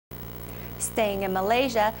Staying in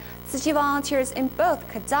Malaysia, Tzu Chi volunteers in both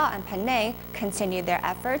Kedah and Penang continue their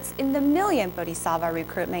efforts in the Million Bodhisattva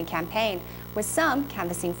Recruitment Campaign, with some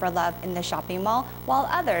canvassing for love in the shopping mall, while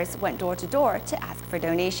others went door to door to ask for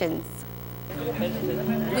donations.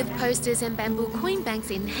 With posters and bamboo coin banks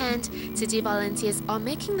in hand, Tzu Chi volunteers are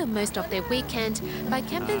making the most of their weekend by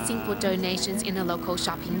canvassing for donations in a local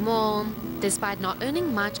shopping mall. Despite not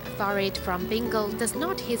earning much, Farid from Bengal does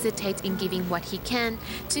not hesitate in giving what he can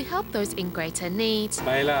to help those in greater need.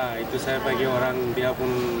 Baiklah, itu saya bagi orang dia pun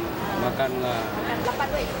makan lah. Dapat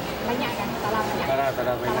duit banyak kan? Tak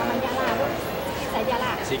ada banyak. Sikit saja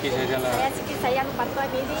lah. Sikit saja lah. Saya sikit sayang bantuan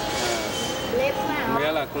ini.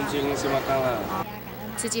 Baiklah, kunci makan lah.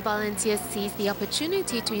 Tzu Chi volunteers seize the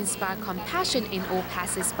opportunity to inspire compassion in all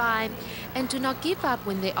passers-by and do not give up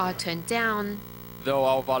when they are turned down. Though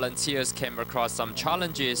our volunteers came across some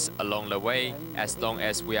challenges along the way, as long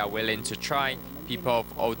as we are willing to try, people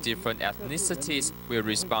of all different ethnicities will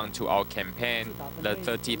respond to our campaign. The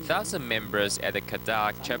 30,000 members at the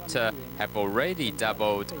Kedah chapter have already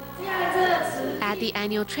doubled. At the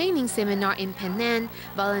annual training seminar in Penang,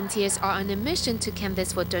 volunteers are on a mission to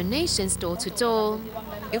canvass for donations door to door.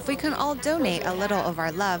 If we can all donate a little of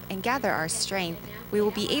our love and gather our strength, we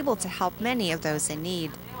will be able to help many of those in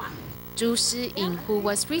need. Tzu Chi, who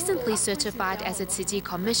was recently certified as a Tzu Chi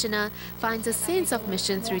commissioner, finds a sense of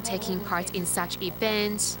mission through taking part in such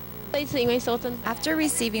events. After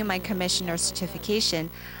receiving my commissioner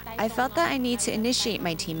certification, I felt that I need to initiate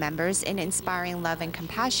my team members in inspiring love and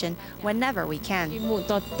compassion whenever we can.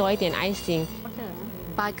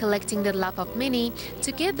 By collecting the love of many,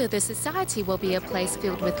 together the society will be a place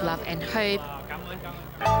filled with love and hope.